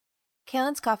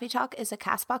Kaylin's Coffee Talk is a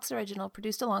CastBox original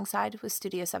produced alongside with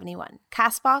Studio 71.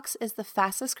 CastBox is the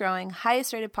fastest growing,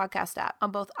 highest rated podcast app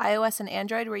on both iOS and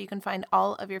Android, where you can find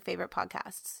all of your favorite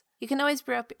podcasts. You can always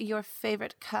brew up your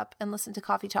favorite cup and listen to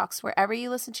Coffee Talks wherever you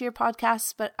listen to your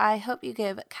podcasts, but I hope you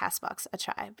give CastBox a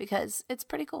try because it's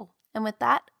pretty cool. And with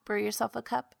that, brew yourself a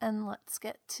cup and let's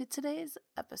get to today's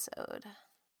episode.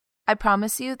 I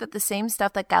promise you that the same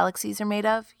stuff that galaxies are made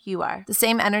of, you are. The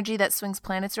same energy that swings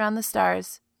planets around the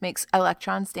stars makes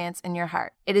electrons dance in your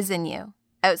heart. It is in you.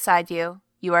 Outside you,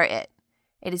 you are it.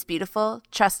 It is beautiful,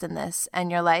 trust in this,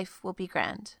 and your life will be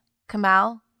grand.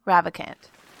 Kamal Ravikant.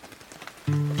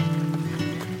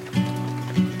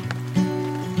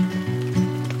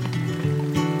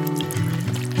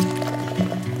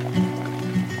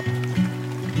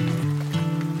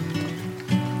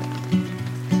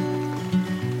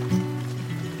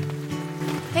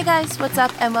 Hey guys, what's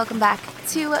up and welcome back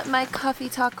to my Coffee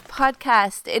Talk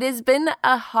podcast. It has been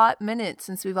a hot minute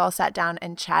since we've all sat down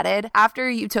and chatted.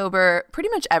 After Youtober, pretty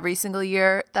much every single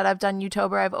year that I've done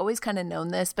Youtober, I've always kind of known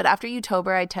this, but after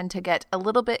Youtober, I tend to get a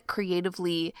little bit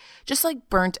creatively just like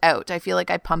burnt out. I feel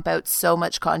like I pump out so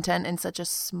much content in such a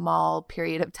small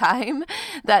period of time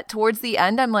that towards the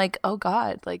end, I'm like, oh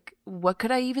God, like what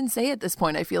could I even say at this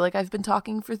point? I feel like I've been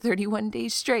talking for 31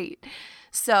 days straight.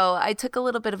 So I took a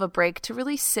little bit of a break to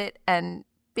really sit and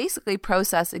basically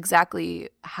process exactly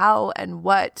how and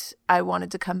what I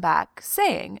wanted to come back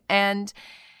saying. And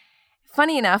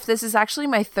funny enough, this is actually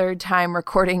my third time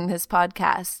recording this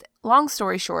podcast. Long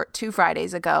story short, 2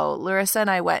 Fridays ago, Larissa and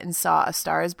I went and saw A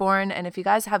Star is Born. And if you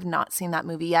guys have not seen that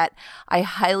movie yet, I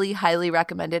highly, highly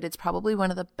recommend it. It's probably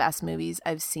one of the best movies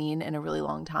I've seen in a really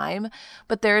long time.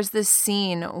 But there's this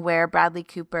scene where Bradley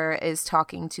Cooper is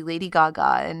talking to Lady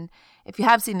Gaga, and if you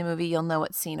have seen the movie, you'll know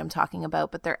what scene I'm talking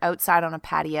about, but they're outside on a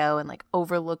patio and like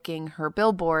overlooking her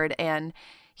billboard. And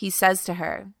he says to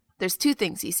her, there's 2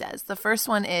 things he says. The first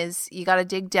one is you got to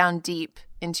dig down deep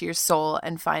into your soul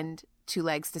and find 2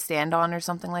 legs to stand on or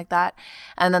something like that.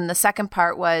 And then the second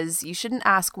part was you shouldn't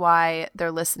ask why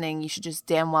they're listening. You should just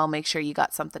damn well make sure you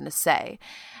got something to say.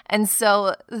 And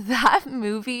so that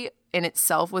movie in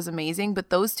itself was amazing, but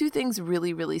those 2 things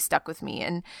really, really stuck with me.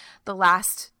 And the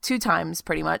last 2 times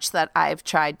pretty much that I've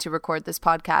tried to record this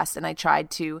podcast and I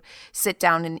tried to sit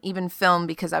down and even film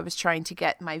because I was trying to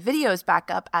get my videos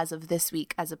back up as of this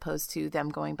week as opposed to them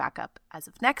going back up as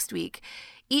of next week,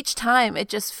 each time it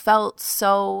just felt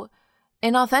so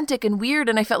inauthentic and weird,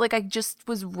 and I felt like I just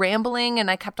was rambling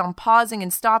and I kept on pausing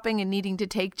and stopping and needing to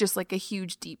take just like a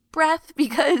huge deep breath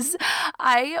because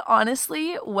I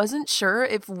honestly wasn't sure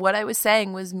if what I was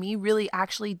saying was me really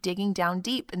actually digging down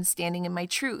deep and standing in my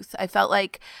truth. I felt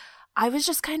like I was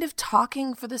just kind of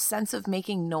talking for the sense of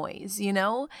making noise, you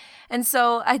know? And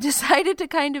so I decided to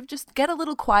kind of just get a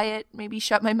little quiet, maybe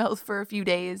shut my mouth for a few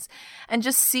days and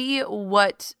just see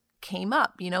what came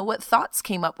up, you know, what thoughts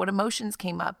came up, what emotions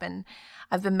came up. And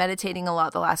I've been meditating a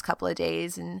lot the last couple of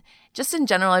days, and just in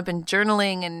general, I've been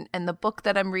journaling, and the book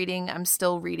that I'm reading, I'm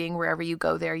still reading. Wherever you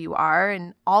go, there you are.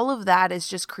 And all of that has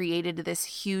just created this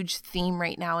huge theme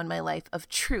right now in my life of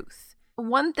truth.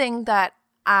 One thing that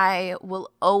I will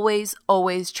always,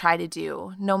 always try to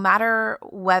do, no matter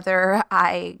whether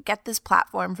I get this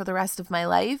platform for the rest of my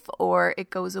life or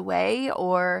it goes away,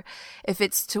 or if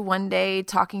it's to one day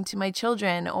talking to my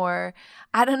children or,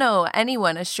 I don't know,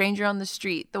 anyone, a stranger on the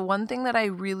street. The one thing that I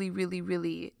really, really,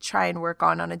 really try and work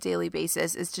on a daily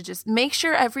basis is to just make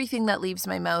sure everything that leaves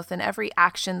my mouth and every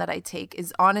action that I take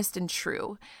is honest and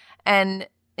true. And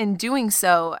in doing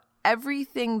so,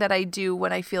 everything that I do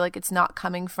when I feel like it's not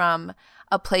coming from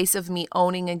a place of me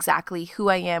owning exactly who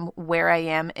I am, where I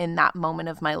am in that moment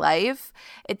of my life,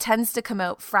 it tends to come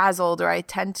out frazzled, or I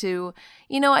tend to,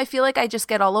 you know, I feel like I just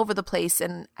get all over the place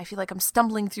and I feel like I'm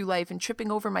stumbling through life and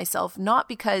tripping over myself, not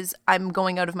because I'm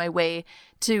going out of my way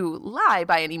to lie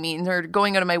by any means or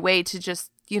going out of my way to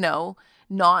just, you know,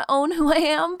 not own who I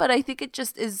am, but I think it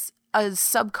just is a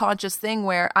subconscious thing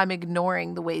where I'm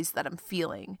ignoring the ways that I'm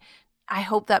feeling. I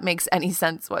hope that makes any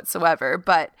sense whatsoever,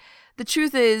 but the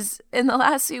truth is, in the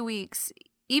last few weeks,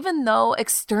 even though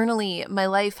externally my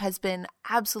life has been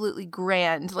absolutely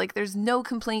grand, like there's no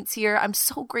complaints here, I'm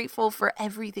so grateful for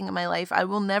everything in my life. I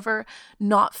will never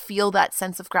not feel that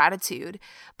sense of gratitude.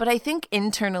 But I think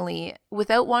internally,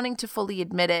 without wanting to fully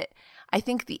admit it, I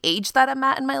think the age that I'm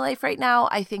at in my life right now,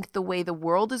 I think the way the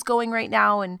world is going right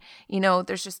now, and, you know,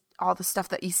 there's just all the stuff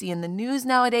that you see in the news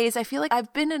nowadays, I feel like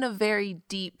I've been in a very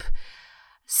deep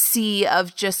sea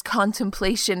of just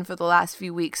contemplation for the last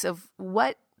few weeks of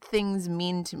what things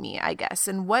mean to me, I guess,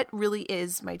 and what really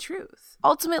is my truth.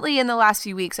 Ultimately, in the last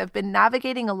few weeks, I've been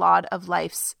navigating a lot of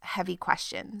life's heavy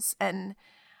questions, and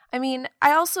I mean,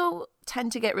 I also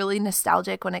tend to get really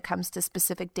nostalgic when it comes to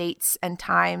specific dates and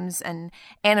times and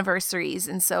anniversaries.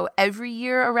 And so every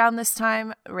year around this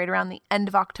time, right around the end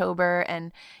of October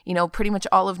and, pretty much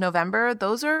all of November,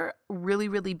 those are really,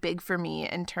 really big for me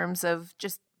in terms of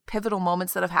just pivotal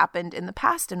moments that have happened in the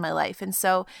past in my life. And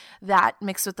so that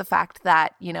mixed with the fact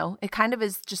that, it kind of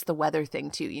is just the weather thing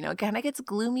too, it kind of gets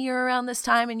gloomier around this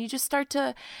time and you just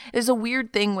there's a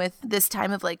weird thing with this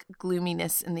time of like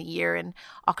gloominess in the year and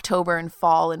October and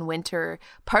fall and winter.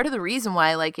 Part of the reason why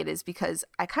I like it is because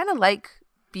I kind of like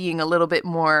being a little bit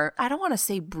more, I don't want to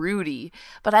say broody,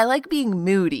 but I like being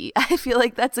moody. I feel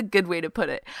like that's a good way to put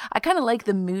it. I kind of like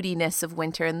the moodiness of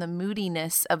winter and the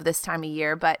moodiness of this time of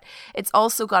year, but it's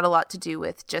also got a lot to do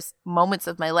with just moments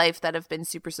of my life that have been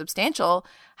super substantial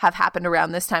have happened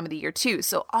around this time of the year too.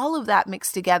 So all of that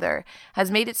mixed together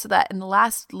has made it so that in the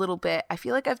last little bit, I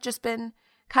feel like I've just been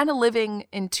kind of living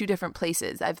in two different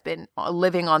places. I've been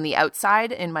living on the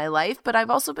outside in my life, but I've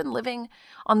also been living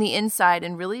on the inside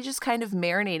and really just kind of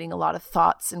marinating a lot of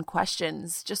thoughts and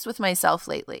questions just with myself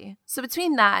lately. So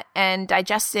between that and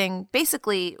digesting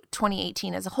basically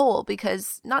 2018 as a whole,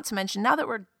 because not to mention now that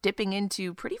we're dipping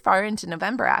into pretty far into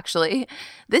November, actually,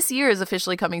 this year is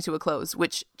officially coming to a close,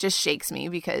 which just shakes me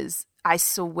because I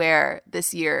swear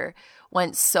this year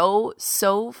went so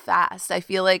fast. I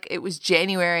feel like it was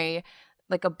January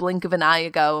like a blink of an eye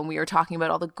ago and we were talking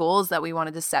about all the goals that we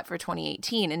wanted to set for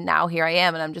 2018. And now here I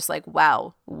am and I'm just like,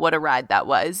 wow, what a ride that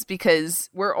was, because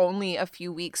we're only a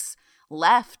few weeks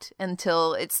left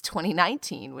until it's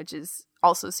 2019, which is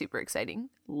also super exciting.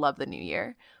 Love the new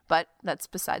year, but that's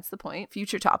besides the point.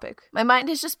 Future topic. My mind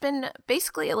has just been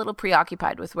basically a little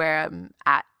preoccupied with where I'm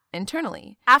at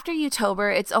internally. After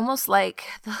Youtober, it's almost like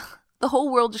the whole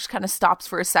world just kind of stops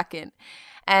for a second.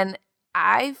 And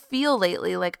I feel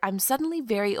lately like I'm suddenly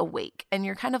very awake and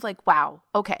you're kind of like, wow,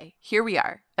 okay, here we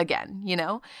are again,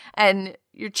 and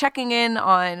you're checking in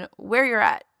on where you're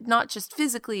at, not just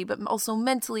physically, but also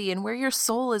mentally and where your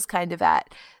soul is kind of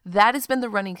at. That has been the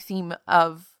running theme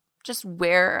of just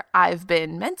where I've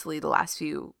been mentally the last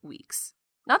few weeks.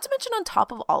 Not to mention on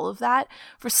top of all of that,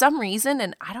 for some reason,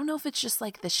 and I don't know if it's just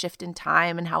like the shift in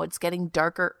time and how it's getting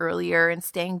darker earlier and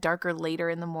staying darker later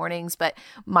in the mornings, but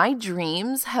my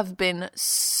dreams have been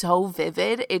so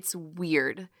vivid. It's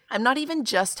weird. I'm not even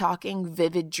just talking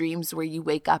vivid dreams where you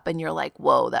wake up and you're like,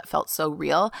 whoa, that felt so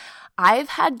real. I've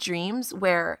had dreams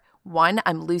where one,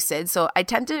 I'm lucid. So I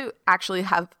tend to actually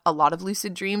have a lot of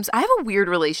lucid dreams. I have a weird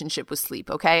relationship with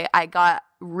sleep, okay? I got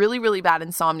really, really bad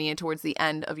insomnia towards the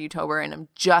end of Youtober and I'm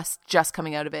just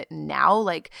coming out of it now.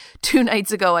 Like 2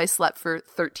 nights ago, I slept for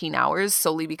 13 hours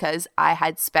solely because I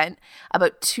had spent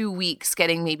about 2 weeks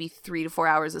getting maybe 3 to 4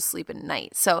 hours of sleep a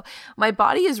night. So my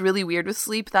body is really weird with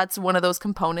sleep. That's one of those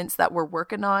components that we're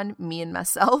working on, me and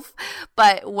myself.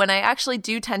 But when I actually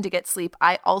do tend to get sleep,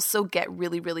 I also get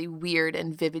really, really weird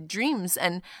and vivid dreams.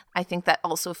 And I think that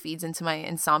also feeds into my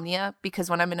insomnia because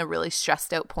when I'm in a really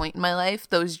stressed out point in my life,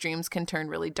 those dreams can turn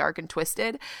really dark and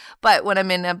twisted. But when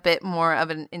I'm in a bit more of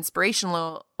an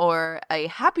inspirational or a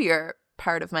happier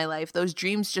part of my life, those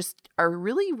dreams just are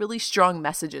really, really strong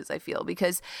messages, I feel,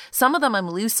 because some of them I'm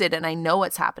lucid and I know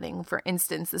what's happening. For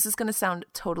instance, this is going to sound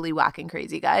totally whack and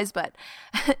crazy, guys, but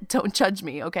don't judge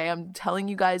me, okay? I'm telling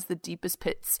you guys the deepest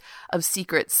pits of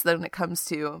secrets when it comes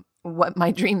to what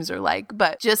my dreams are like.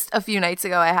 But just a few nights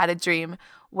ago, I had a dream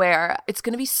where it's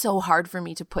going to be so hard for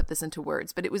me to put this into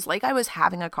words, but it was like I was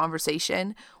having a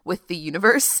conversation with the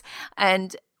universe.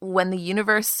 And when the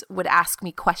universe would ask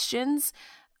me questions,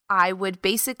 I would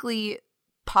basically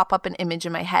pop up an image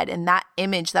in my head, and that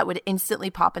image that would instantly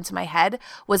pop into my head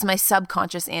was my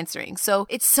subconscious answering. So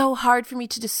it's so hard for me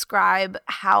to describe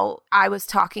how I was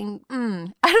talking.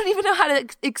 I don't even know how to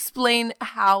explain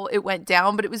how it went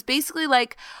down, but it was basically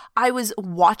like I was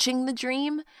watching the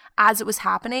dream as it was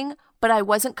happening, but I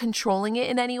wasn't controlling it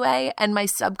in any way, and my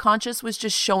subconscious was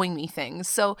just showing me things.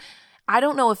 So I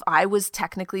don't know if I was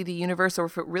technically the universe or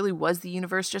if it really was the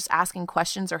universe just asking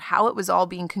questions or how it was all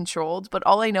being controlled. But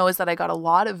all I know is that I got a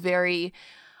lot of very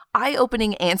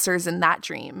eye-opening answers in that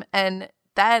dream. And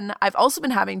then I've also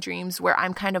been having dreams where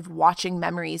I'm kind of watching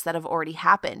memories that have already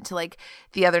happened. Like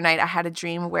the other night, I had a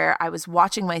dream where I was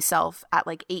watching myself at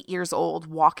like 8 years old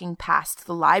walking past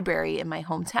the library in my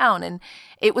hometown. And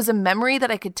it was a memory that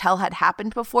I could tell had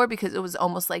happened before because it was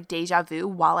almost like deja vu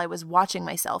while I was watching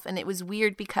myself. And it was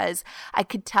weird because I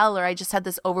could tell, or I just had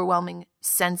this overwhelming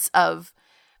sense of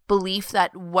belief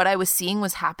that what I was seeing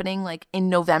was happening like in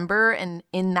November and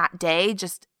in that day,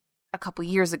 just a couple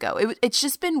years ago. It's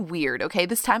just been weird, okay?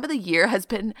 This time of the year has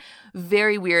been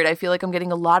very weird. I feel like I'm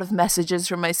getting a lot of messages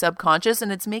from my subconscious,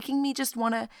 and it's making me just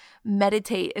want to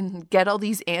meditate and get all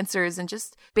these answers and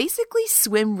just basically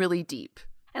swim really deep.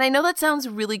 And I know that sounds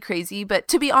really crazy, but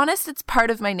to be honest, it's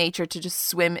part of my nature to just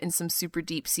swim in some super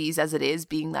deep seas as it is,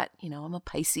 being that, I'm a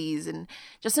Pisces, and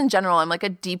just in general, I'm like a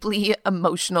deeply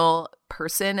emotional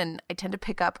person, and I tend to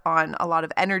pick up on a lot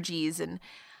of energies. And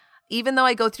even though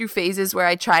I go through phases where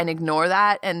I try and ignore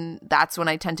that, and that's when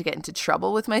I tend to get into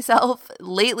trouble with myself,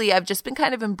 lately I've just been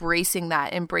kind of embracing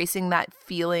that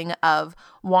feeling of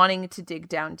wanting to dig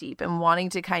down deep and wanting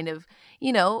to kind of,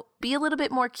 be a little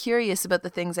bit more curious about the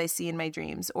things I see in my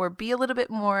dreams, or be a little bit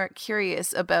more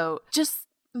curious about just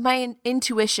my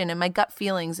intuition and my gut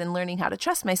feelings, and learning how to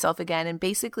trust myself again and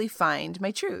basically find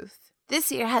my truth.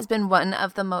 This year has been one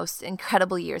of the most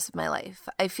incredible years of my life.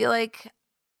 I feel like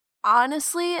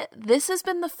honestly, this has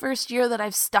been the first year that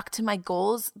I've stuck to my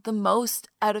goals the most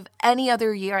out of any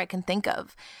other year I can think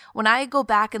of. When I go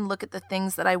back and look at the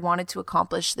things that I wanted to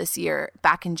accomplish this year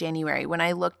back in January, when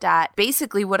I looked at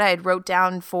basically what I had wrote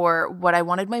down for what I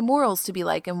wanted my morals to be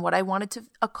like and what I wanted to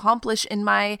accomplish in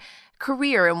my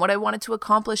career and what I wanted to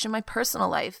accomplish in my personal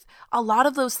life, a lot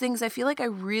of those things, I feel like I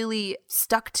really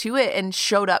stuck to it and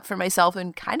showed up for myself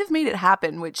and kind of made it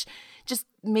happen, which just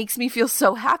makes me feel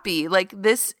so happy. Like,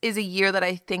 this is a year that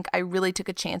I think I really took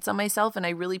a chance on myself, and I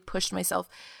really pushed myself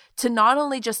to not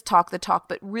only just talk the talk,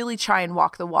 but really try and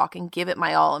walk the walk and give it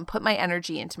my all and put my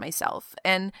energy into myself.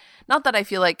 And not that I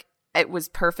feel like it was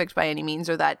perfect by any means,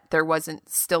 or that there wasn't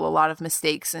still a lot of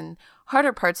mistakes and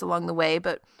harder parts along the way,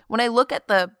 but when I look at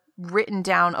the written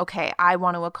down, okay, I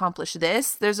want to accomplish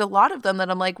this, there's a lot of them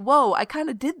that I'm like, whoa, I kind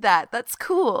of did that. That's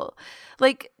cool.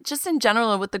 Like, just in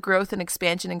general, with the growth and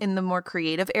expansion in the more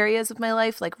creative areas of my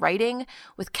life, like writing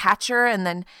with Catcher, and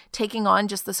then taking on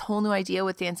just this whole new idea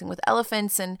with Dancing with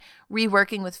Elephants and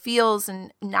reworking with Feels.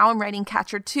 And now I'm writing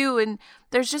Catcher 2. And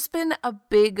there's just been a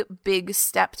big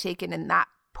step taken in that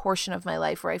portion of my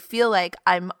life where I feel like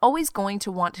I'm always going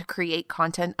to want to create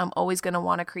content. I'm always going to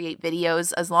want to create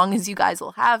videos as long as you guys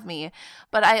will have me.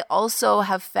 But I also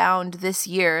have found this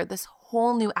year this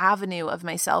whole new avenue of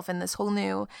myself and this whole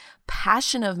new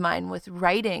passion of mine with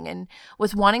writing and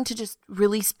with wanting to just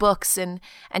release books and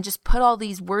just put all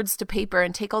these words to paper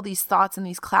and take all these thoughts and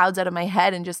these clouds out of my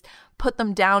head and just put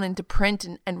them down into print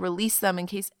and release them in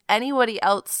case anybody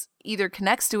else either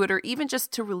connects to it or even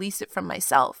just to release it from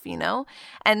myself,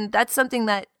 And that's something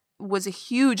that was a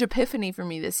huge epiphany for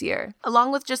me this year,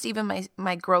 along with just even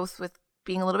my growth with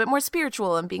being a little bit more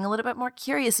spiritual and being a little bit more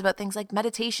curious about things like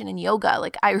meditation and yoga.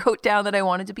 Like, I wrote down that I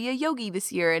wanted to be a yogi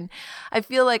this year, and I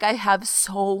feel like I have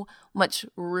so much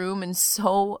room and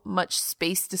so much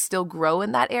space to still grow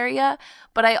in that area.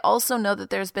 But I also know that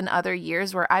there's been other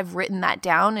years where I've written that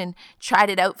down and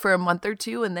tried it out for a month or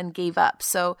two and then gave up.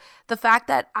 So the fact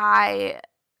that I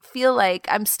feel like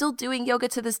I'm still doing yoga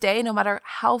to this day, no matter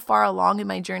how far along in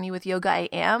my journey with yoga I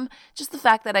am, just the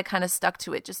fact that I kind of stuck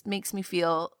to it just makes me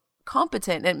feel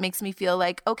competent. It makes me feel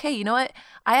like, okay, you know what?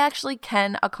 I actually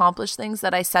can accomplish things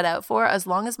that I set out for as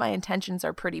long as my intentions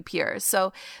are pretty pure.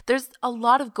 So there's a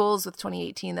lot of goals with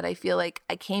 2018 that I feel like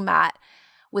I came at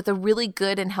with a really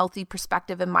good and healthy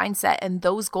perspective and mindset. And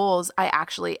those goals I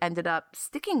actually ended up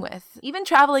sticking with. Even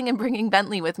traveling and bringing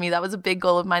Bentley with me, that was a big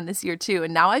goal of mine this year too.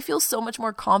 And now I feel so much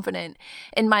more confident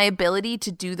in my ability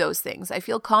to do those things. I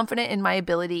feel confident in my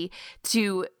ability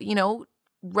to,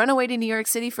 run away to New York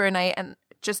City for a night and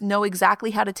just know exactly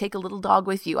how to take a little dog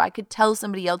with you. I could tell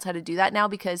somebody else how to do that now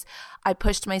because I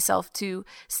pushed myself to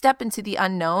step into the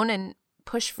unknown and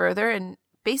push further and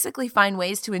basically find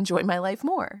ways to enjoy my life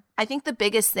more. I think the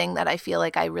biggest thing that I feel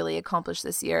like I really accomplished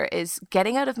this year is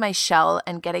getting out of my shell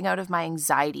and getting out of my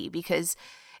anxiety, because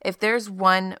if there's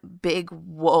one big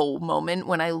whoa moment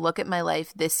when I look at my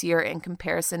life this year in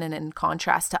comparison and in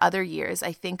contrast to other years,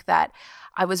 I think that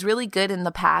I was really good in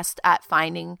the past at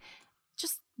finding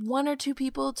just one or two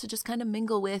people to just kind of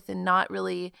mingle with and not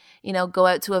really, go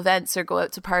out to events or go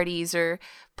out to parties or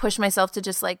push myself to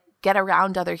just like get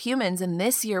around other humans. And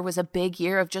this year was a big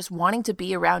year of just wanting to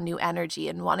be around new energy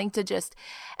and wanting to just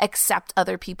accept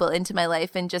other people into my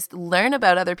life and just learn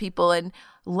about other people and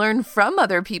learn from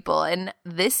other people. And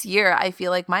this year, I feel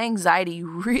like my anxiety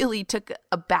really took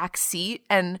a back seat,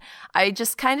 and I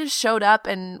just kind of showed up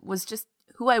and was just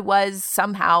who I was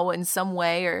somehow in some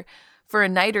way or for a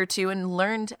night or two, and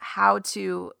learned how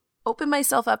to open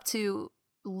myself up to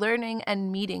learning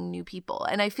and meeting new people.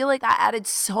 And I feel like that added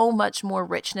so much more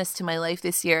richness to my life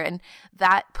this year. And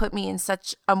that put me in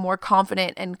such a more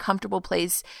confident and comfortable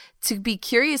place to be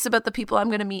curious about the people I'm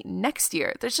going to meet next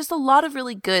year. There's just a lot of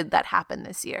really good that happened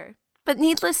this year. But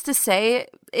needless to say,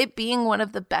 it being one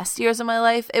of the best years of my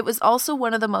life, it was also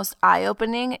one of the most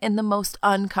eye-opening in the most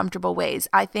uncomfortable ways.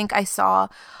 I think I saw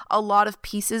a lot of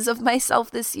pieces of myself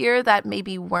this year that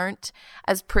maybe weren't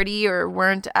as pretty or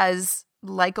weren't as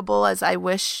likable as I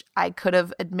wish I could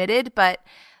have admitted, but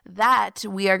that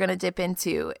we are going to dip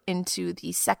into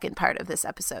the second part of this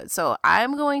episode. So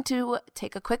I'm going to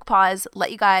take a quick pause,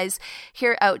 let you guys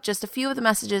hear out just a few of the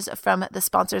messages from the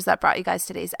sponsors that brought you guys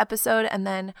today's episode, and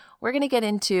then we're going to get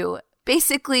into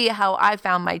basically how I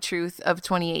found my truth of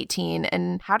 2018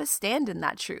 and how to stand in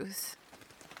that truth.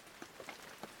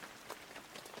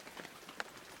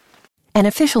 An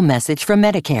official message from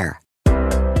Medicare.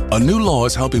 A new law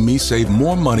is helping me save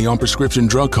more money on prescription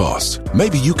drug costs.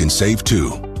 Maybe you can save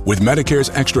too. With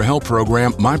Medicare's Extra Help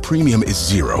program, my premium is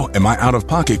zero and my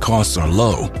out-of-pocket costs are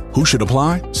low. Who should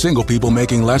apply? Single people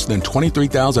making less than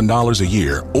 $23,000 a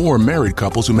year or married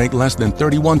couples who make less than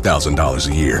 $31,000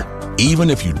 a year.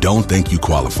 Even if you don't think you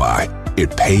qualify,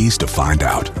 it pays to find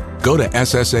out. Go to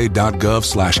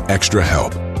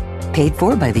ssa.gov/extrahelp. Paid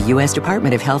for by the U.S.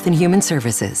 Department of Health and Human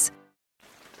Services.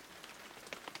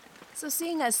 So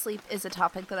seeing as sleep is a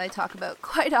topic that I talk about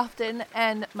quite often,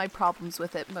 and my problems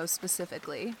with it most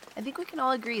specifically, I think we can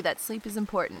all agree that sleep is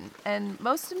important, and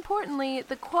most importantly,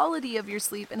 the quality of your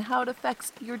sleep and how it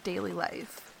affects your daily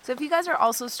life. So if you guys are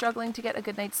also struggling to get a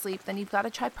good night's sleep, then you've got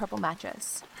to try Purple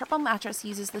Mattress. Purple Mattress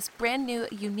uses this brand new,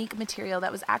 unique material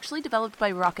that was actually developed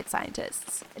by rocket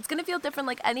scientists. It's going to feel different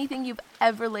like anything you've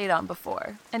ever laid on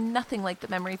before, and nothing like the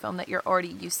memory foam that you're already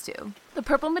used to. The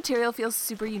purple material feels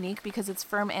super unique because it's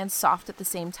firm and soft at the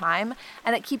same time,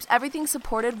 and it keeps everything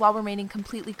supported while remaining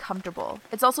completely comfortable.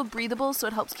 It's also breathable, so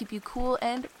it helps keep you cool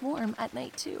and warm at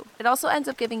night too. It also ends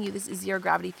up giving you this zero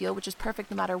gravity feel, which is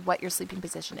perfect no matter what your sleeping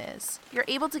position is. You're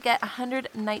able to get 100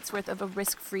 nights worth of a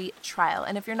risk-free trial,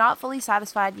 and if you're not fully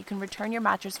satisfied, you can return your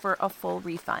mattress for a full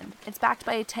refund. It's backed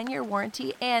by a 10-year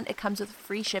warranty, and it comes with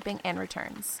free shipping and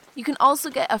returns. You can also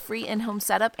get a free in-home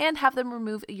setup and have them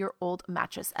remove your old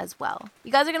mattress as well.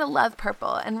 You guys are going to love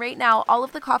Purple, and right now, all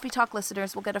of the Coffee Talk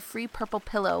listeners will get a free Purple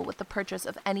pillow with the purchase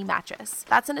of any mattress.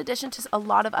 That's in addition to a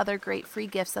lot of other great free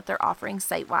gifts that they're offering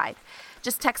site-wide.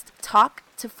 Just text TALK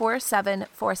to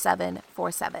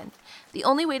 474747. The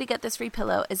only way to get this free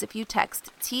pillow is if you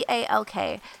text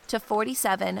TALK to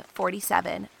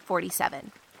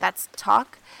 474747. That's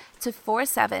TALK to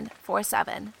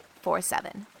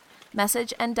 474747.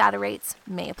 Message and data rates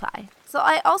may apply. So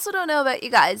I also don't know about you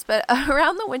guys, but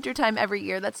around the wintertime every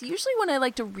year, that's usually when I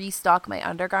like to restock my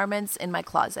undergarments in my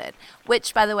closet,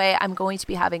 which, by the way, I'm going to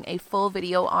be having a full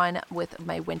video on with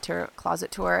my winter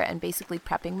closet tour and basically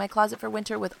prepping my closet for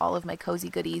winter with all of my cozy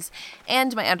goodies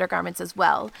and my undergarments as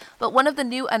well. But one of the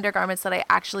new undergarments that I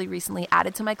actually recently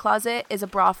added to my closet is a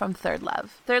bra from Third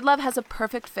Love. Third Love has a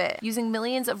perfect fit using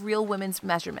millions of real women's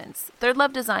measurements. Third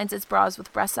Love designs its bras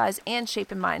with breast size and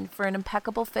shape in mind for an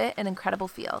impeccable fit and incredible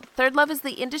feel. Third Love is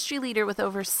the industry leader with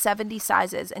over 70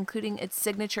 sizes, including its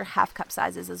signature half cup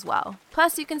sizes as well.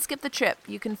 Plus, you can skip the trip.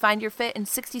 You can find your fit in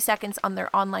 60 seconds on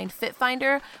their online fit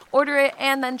finder, order it,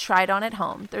 and then try it on at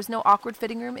home. There's no awkward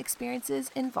fitting room experiences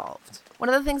involved. One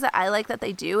of the things that I like that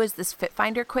they do is this fit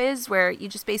finder quiz where you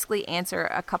just basically answer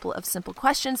a couple of simple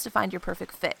questions to find your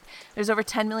perfect fit. There's over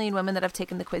 10 million women that have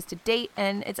taken the quiz to date,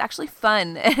 and it's actually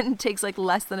fun and takes like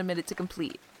less than a minute to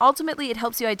complete. Ultimately, it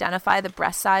helps you identify the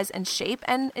breast size and shape,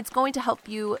 and it's going to help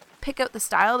you pick out the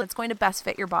style that's going to best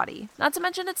fit your body. Not to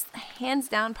mention, it's hands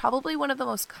down probably one of the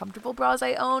most comfortable bras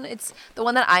I own. It's the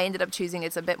one that I ended up choosing.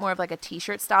 It's a bit more of like a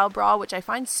t-shirt style bra, which I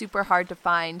find super hard to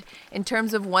find in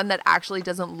terms of one that actually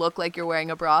doesn't look like you're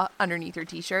wearing a bra underneath your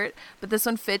t-shirt. But this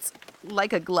one fits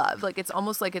like a glove. Like, it's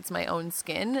almost like it's my own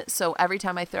skin. So every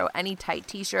time I throw any tight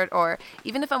t-shirt, or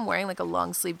even if I'm wearing like a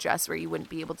long sleeve dress where you wouldn't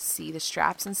be able to see the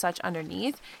straps and such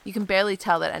underneath, you can barely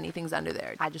tell that anything's under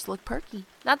there. I just look perky.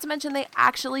 Not to mention, they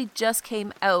actually just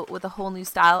came out with a whole new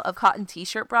style of cotton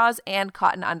t-shirt bras and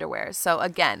cotton underwear. So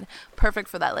again, perfect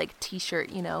for that like t-shirt,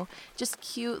 you know, just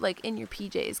cute, like in your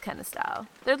PJs kind of style.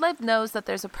 Third Love knows that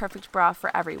there's a perfect bra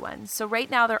for everyone. So right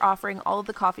now they're offering all of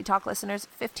the Coffee Talk listeners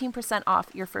 15% off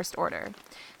your first order.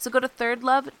 So go to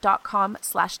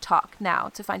thirdlove.com/talk now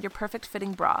to find your perfect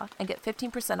fitting bra and get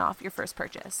 15% off your first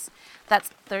purchase. That's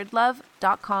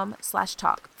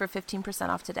thirdlove.com/talk for 15%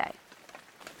 off today.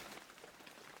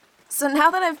 So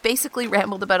now that I've basically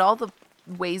rambled about all the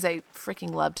ways I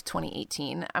freaking loved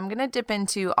 2018, I'm going to dip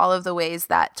into all of the ways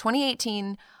that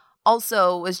 2018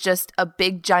 also was just a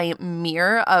big giant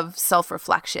mirror of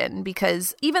self-reflection,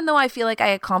 because even though I feel like I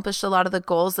accomplished a lot of the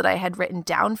goals that I had written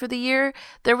down for the year,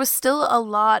 there was still a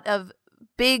lot of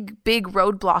big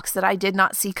roadblocks that I did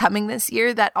not see coming this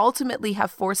year that ultimately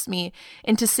have forced me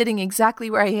into sitting exactly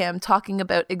where I am talking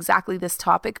about exactly this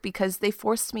topic, because they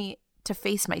forced me to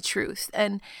face my truth.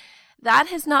 And that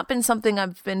has not been something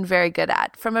I've been very good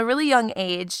at. From a really young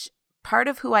age, part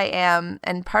of who I am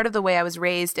and part of the way I was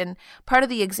raised and part of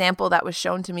the example that was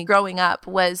shown to me growing up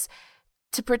was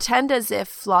to pretend as if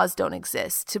flaws don't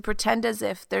exist, to pretend as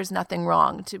if there's nothing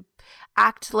wrong, to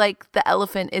act like the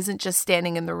elephant isn't just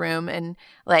standing in the room and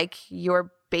like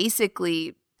you're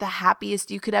basically the happiest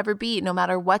you could ever be no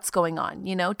matter what's going on,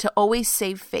 to always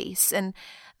save face. And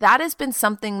that has been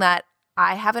something that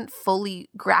I haven't fully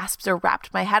grasped or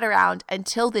wrapped my head around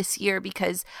until this year,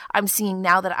 because I'm seeing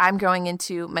now that I'm growing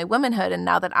into my womanhood and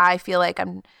now that I feel like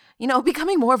I'm,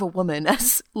 becoming more of a woman,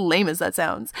 as lame as that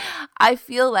sounds. I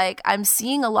feel like I'm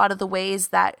seeing a lot of the ways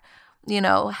that,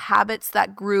 habits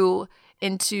that grew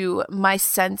into my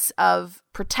sense of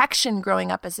protection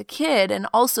growing up as a kid, and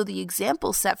also the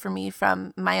example set for me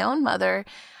from my own mother,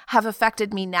 have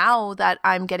affected me now that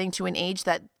I'm getting to an age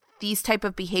that these type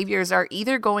of behaviors are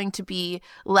either going to be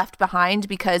left behind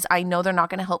because I know they're not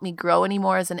going to help me grow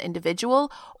anymore as an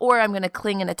individual, or I'm going to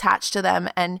cling and attach to them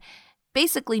and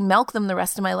basically milk them the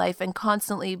rest of my life and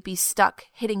constantly be stuck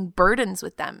hitting burdens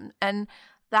with them. And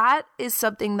that is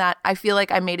something that I feel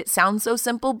like I made it sound so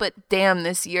simple, but damn,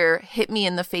 this year hit me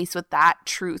in the face with that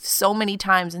truth so many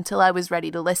times until I was ready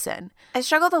to listen. I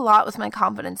struggled a lot with my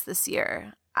confidence this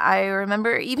year. I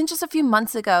remember even just a few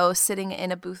months ago sitting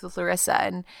in a booth with Larissa,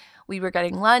 and we were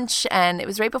getting lunch, and it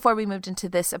was right before we moved into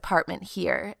this apartment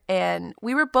here. And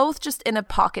we were both just in a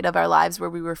pocket of our lives where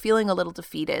we were feeling a little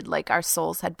defeated, like our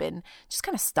souls had been just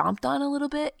kind of stomped on a little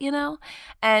bit,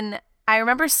 And I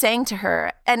remember saying to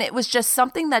her, and it was just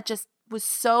something that just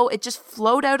was it just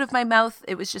flowed out of my mouth.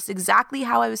 It was just exactly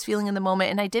how I was feeling in the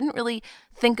moment. And I didn't really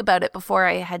think about it before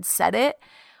I had said it,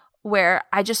 where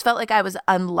I just felt like I was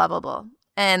unlovable.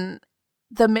 And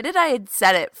the minute I had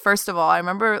said it, first of all, I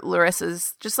remember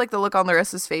Larissa's, just like the look on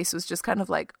Larissa's face was just kind of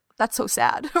like, that's so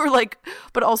sad, or like,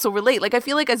 but also relate. Like, I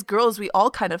feel like as girls, we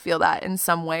all kind of feel that in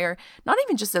some way, or not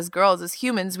even just as girls, as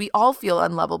humans, we all feel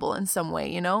unlovable in some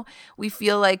way, We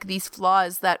feel like these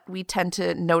flaws that we tend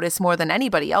to notice more than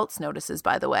anybody else notices,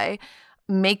 by the way,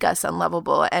 make us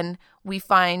unlovable. And we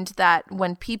find that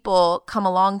when people come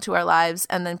along to our lives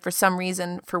and then for some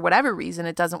reason, for whatever reason,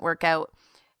 it doesn't work out,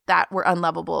 that we're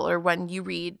unlovable, or when you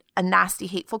read a nasty,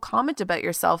 hateful comment about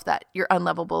yourself that you're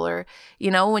unlovable, or,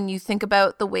 when you think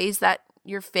about the ways that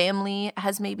your family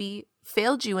has maybe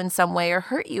failed you in some way or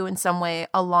hurt you in some way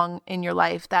along in your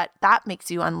life, that makes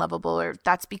you unlovable, or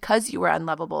that's because you were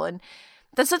unlovable. And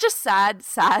that's such a sad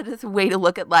way to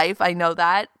look at life. I know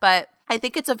that, but I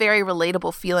think it's a very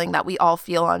relatable feeling that we all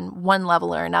feel on one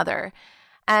level or another.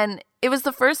 And it was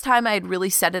the first time I had really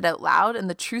said it out loud, and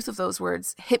the truth of those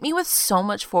words hit me with so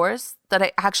much force that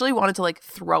I actually wanted to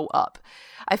throw up.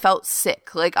 I felt sick.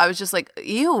 I was just like,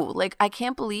 ew, I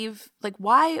can't believe,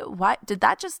 why did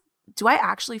that just, do I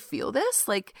actually feel this?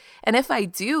 And if I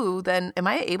do, then am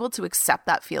I able to accept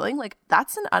that feeling?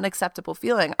 That's an unacceptable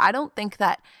feeling. I don't think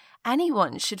that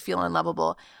anyone should feel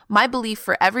unlovable. My belief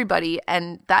for everybody,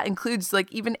 and that includes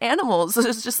even animals,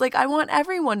 is just I want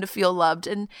everyone to feel loved.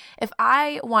 And if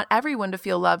I want everyone to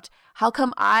feel loved, how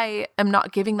come I am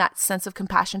not giving that sense of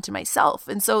compassion to myself?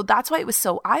 And so that's why it was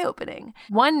so eye-opening.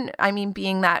 One,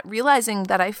 being that realizing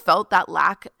that I felt that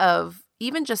lack of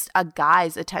even just a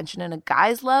guy's attention and a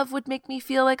guy's love would make me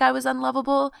feel like I was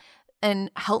unlovable, and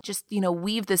help just,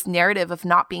 weave this narrative of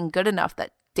not being good enough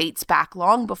that dates back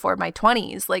long before my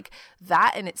 20s.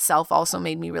 That in itself also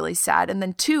made me really sad. And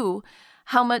then two,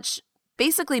 how much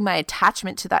basically my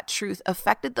attachment to that truth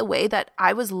affected the way that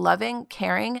I was loving,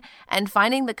 caring, and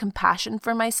finding the compassion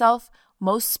for myself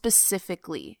most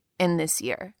specifically in this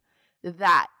year.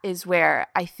 That is where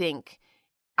I think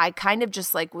I kind of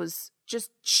just was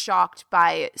just shocked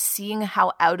by seeing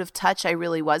how out of touch I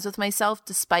really was with myself,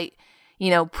 despite,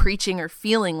 preaching or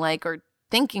feeling or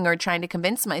thinking or trying to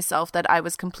convince myself that I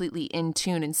was completely in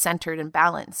tune and centered and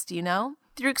balanced,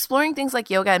 Through exploring things like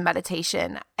yoga and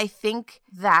meditation, I think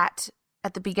that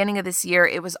at the beginning of this year,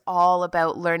 it was all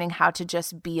about learning how to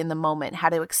just be in the moment, how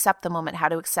to accept the moment, how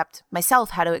to accept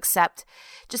myself, how to accept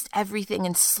just everything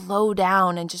and slow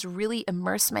down and just really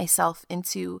immerse myself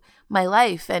into my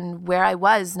life and where I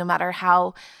was, no matter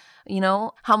how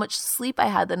much sleep I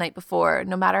had the night before,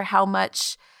 no matter how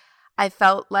much I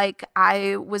felt like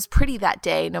I was pretty that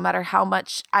day, no matter how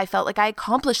much I felt like I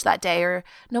accomplished that day, or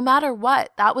no matter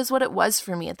what. That was what it was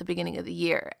for me at the beginning of the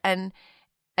year. And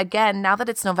again, now that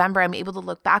it's November, I'm able to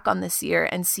look back on this year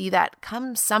and see that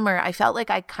come summer, I felt like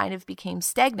I kind of became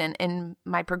stagnant in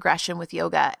my progression with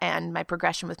yoga and my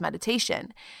progression with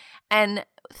meditation. And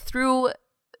through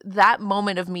that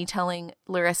moment of me telling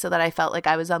Larissa that I felt like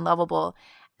I was unlovable,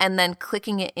 and then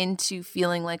clicking it into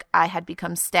feeling like I had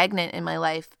become stagnant in my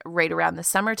life right around the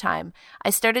summertime, I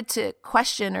started to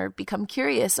question or become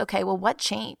curious, okay, well, what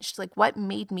changed? Like, what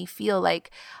made me feel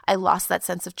like I lost that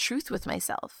sense of truth with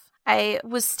myself? I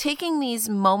was taking these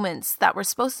moments that were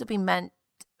supposed to be meant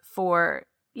for,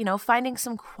 finding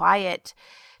some quiet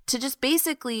to just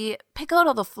basically pick out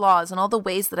all the flaws and all the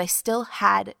ways that I still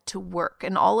had to work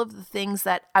and all of the things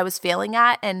that I was failing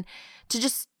at, and to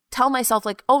just tell myself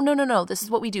like, oh, no, this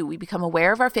is what we do. We become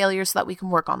aware of our failures so that we can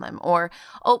work on them. Or,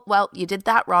 oh, well, you did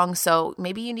that wrong, so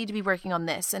maybe you need to be working on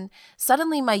this. And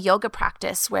suddenly my yoga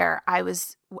practice, where I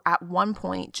was at one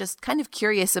point just kind of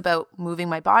curious about moving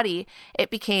my body, it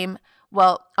became,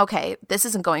 well, okay, this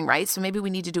isn't going right, so maybe we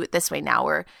need to do it this way now.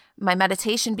 Or my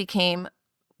meditation became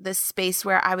this space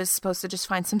where I was supposed to just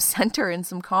find some center and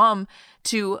some calm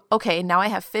to, okay, now I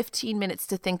have 15 minutes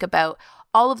to think about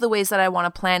all of the ways that I want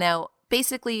to plan out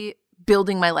basically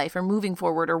building my life or moving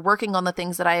forward or working on the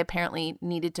things that I apparently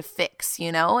needed to fix,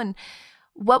 And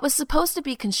what was supposed to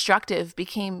be constructive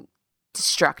became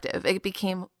destructive. It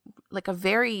became like a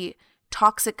very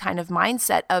toxic kind of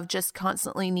mindset of just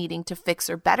constantly needing to fix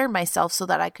or better myself so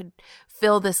that I could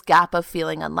fill this gap of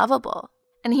feeling unlovable.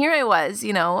 And here I was,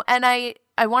 and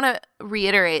I want to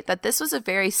reiterate that this was a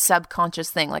very subconscious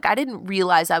thing. Like, I didn't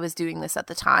realize I was doing this at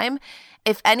the time.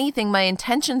 If anything, my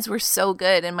intentions were so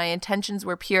good and my intentions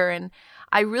were pure. And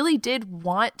I really did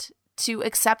want to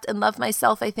accept and love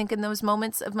myself, I think, in those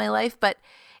moments of my life. But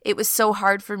it was so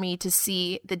hard for me to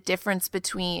see the difference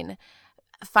between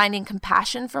finding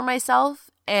compassion for myself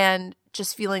and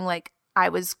just feeling like I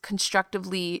was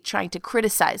constructively trying to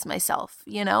criticize myself,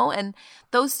 And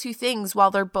those two things,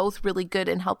 while they're both really good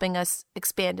in helping us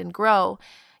expand and grow,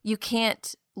 you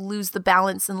can't lose the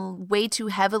balance and way too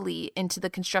heavily into the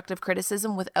constructive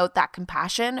criticism without that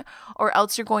compassion, or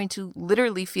else you're going to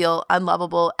literally feel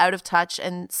unlovable, out of touch,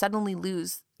 and suddenly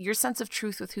lose your sense of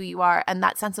truth with who you are and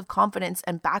that sense of confidence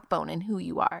and backbone in who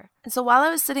you are. And so while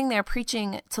I was sitting there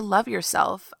preaching to love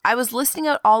yourself, I was listing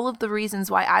out all of the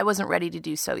reasons why I wasn't ready to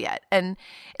do so yet. And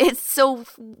it's so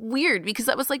weird because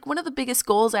that was like one of the biggest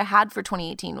goals I had for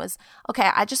 2018 was, okay,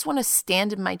 I just want to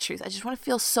stand in my truth. I just want to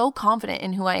feel so confident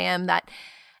in who I am, that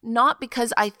not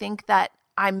because I think that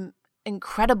I'm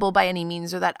incredible by any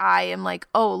means or that I am like,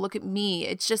 oh, look at me.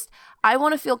 It's just, I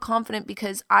want to feel confident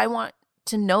because I want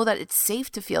to know that it's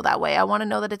safe to feel that way. I want to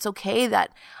know that it's okay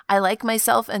that I like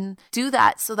myself and do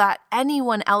that so that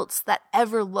anyone else that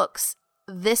ever looks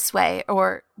this way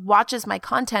or watches my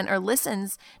content or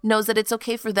listens knows that it's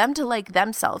okay for them to like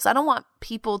themselves. I don't want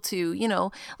people to,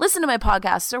 listen to my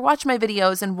podcasts or watch my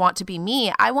videos and want to be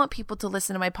me. I want people to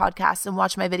listen to my podcasts and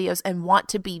watch my videos and want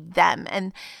to be them.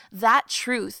 And that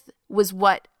truth was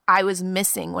what I was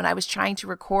missing when I was trying to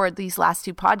record these last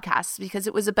two podcasts, because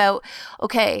it was about,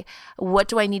 okay, what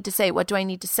do I need to say? What do I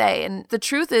need to say? And the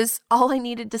truth is, all I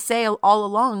needed to say all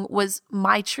along was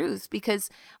my truth, because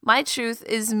my truth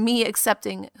is me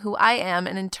accepting who I am.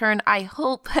 And in turn, I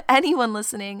hope anyone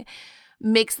listening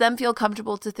makes them feel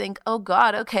comfortable to think, oh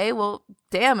God, okay, well,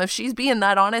 damn, if she's being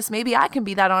that honest, maybe I can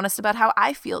be that honest about how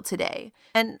I feel today.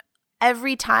 And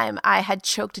every time I had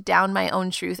choked down my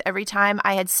own truth, every time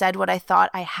I had said what I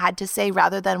thought I had to say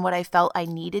rather than what I felt I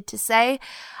needed to say,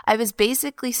 I was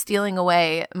basically stealing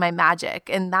away my magic.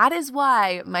 And that is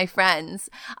why, my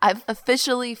friends, I've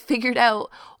officially figured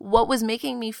out what was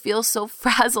making me feel so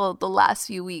frazzled the last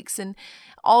few weeks and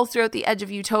all throughout the edge of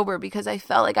Youtober, because I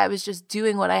felt like I was just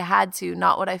doing what I had to,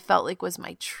 not what I felt like was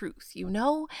my truth,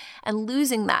 And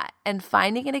losing that and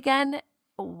finding it again,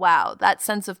 wow, that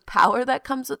sense of power that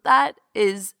comes with that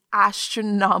is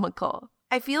astronomical.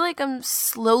 I feel like I'm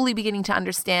slowly beginning to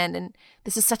understand, and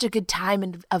this is such a good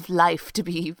time of life to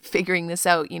be figuring this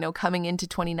out, coming into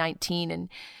 2019 and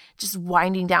just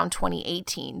winding down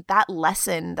 2018. That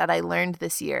lesson that I learned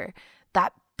this year,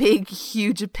 that big,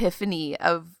 huge epiphany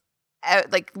of,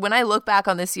 like, when I look back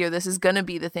on this year, this is going to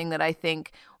be the thing that I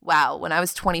think, wow, when I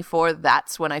was 24,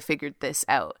 that's when I figured this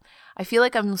out. I feel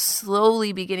like I'm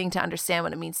slowly beginning to understand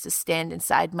what it means to stand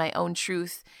inside my own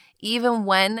truth, even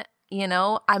when,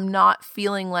 I'm not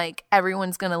feeling like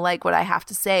everyone's going to like what I have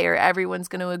to say or everyone's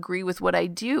going to agree with what I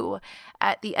do.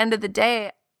 At the end of the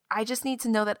day, I just need to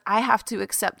know that I have to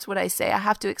accept what I say. I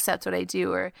have to accept what I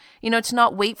do, or, to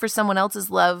not wait for someone else's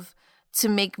love to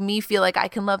make me feel like I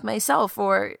can love myself,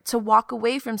 or to walk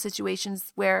away from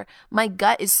situations where my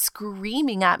gut is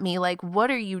screaming at me like,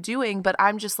 what are you doing? But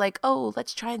I'm just like, oh,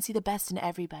 let's try and see the best in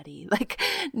everybody. Like,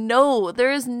 no,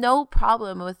 there is no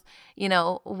problem with,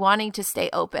 wanting to stay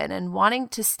open and wanting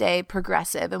to stay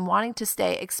progressive and wanting to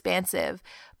stay expansive.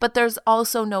 But there's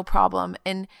also no problem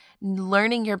in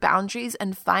learning your boundaries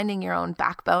and finding your own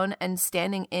backbone and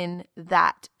standing in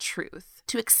that truth.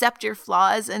 To accept your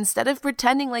flaws instead of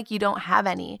pretending like you don't have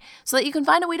any, so that you can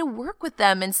find a way to work with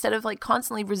them instead of like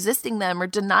constantly resisting them or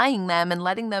denying them and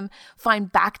letting them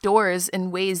find back doors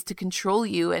and ways to control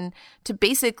you and to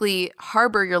basically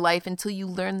harbor your life until you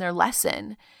learn their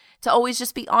lesson. To always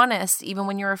just be honest, even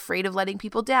when you're afraid of letting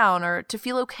people down, or to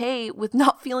feel okay with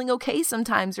not feeling okay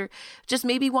sometimes, or just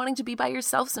maybe wanting to be by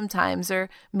yourself sometimes, or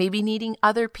maybe needing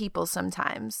other people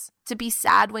sometimes. To be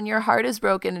sad when your heart is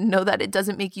broken and know that it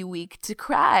doesn't make you weak to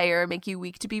cry, or make you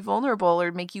weak to be vulnerable,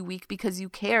 or make you weak because you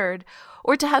cared,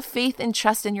 or to have faith and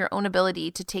trust in your own ability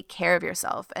to take care of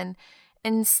yourself. And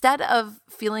instead of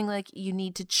feeling like you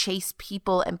need to chase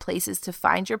people and places to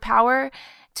find your power,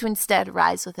 to instead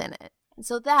rise within it.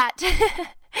 So that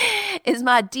is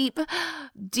my deep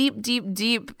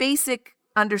basic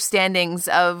understandings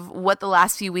of what the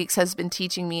last few weeks has been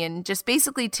teaching me, and just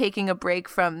basically taking a break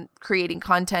from creating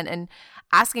content and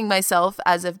asking myself,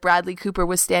 as if Bradley Cooper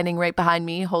was standing right behind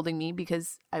me, holding me,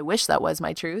 because I wish that was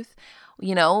my truth.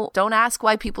 Don't ask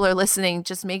why people are listening.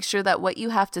 Just make sure that what you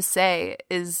have to say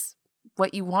is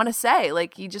what you want to say.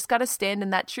 Like, you just got to stand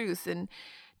in that truth, and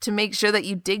to make sure that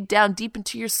you dig down deep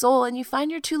into your soul and you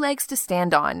find your two legs to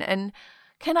stand on. And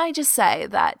can I just say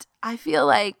that I feel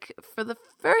like for the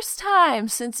first time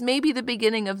since maybe the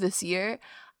beginning of this year,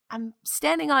 I'm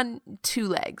standing on two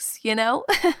legs,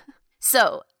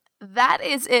 So that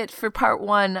is it for part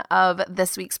 1 of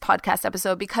this week's podcast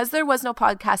episode. Because there was no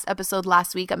podcast episode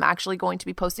last week, I'm actually going to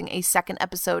be posting a second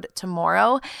episode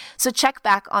tomorrow. So check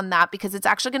back on that, because it's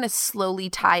actually going to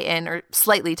slightly tie in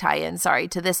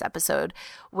to this episode,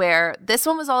 where this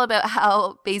one was all about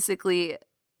how basically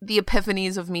the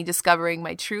epiphanies of me discovering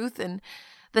my truth. And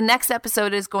the next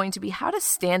episode is going to be how to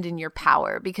stand in your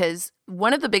power, because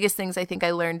one of the biggest things I think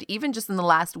I learned even just in the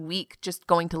last week, just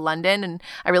going to London, and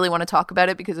I really want to talk about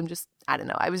it because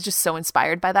I was just so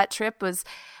inspired by that trip, was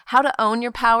how to own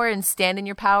your power and stand in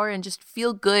your power and just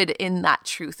feel good in that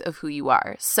truth of who you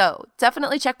are. So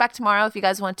definitely check back tomorrow if you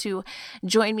guys want to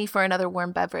join me for another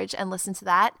warm beverage and listen to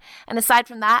that. And aside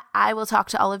from that, I will talk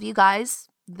to all of you guys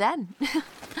then.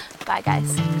 Bye,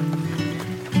 guys.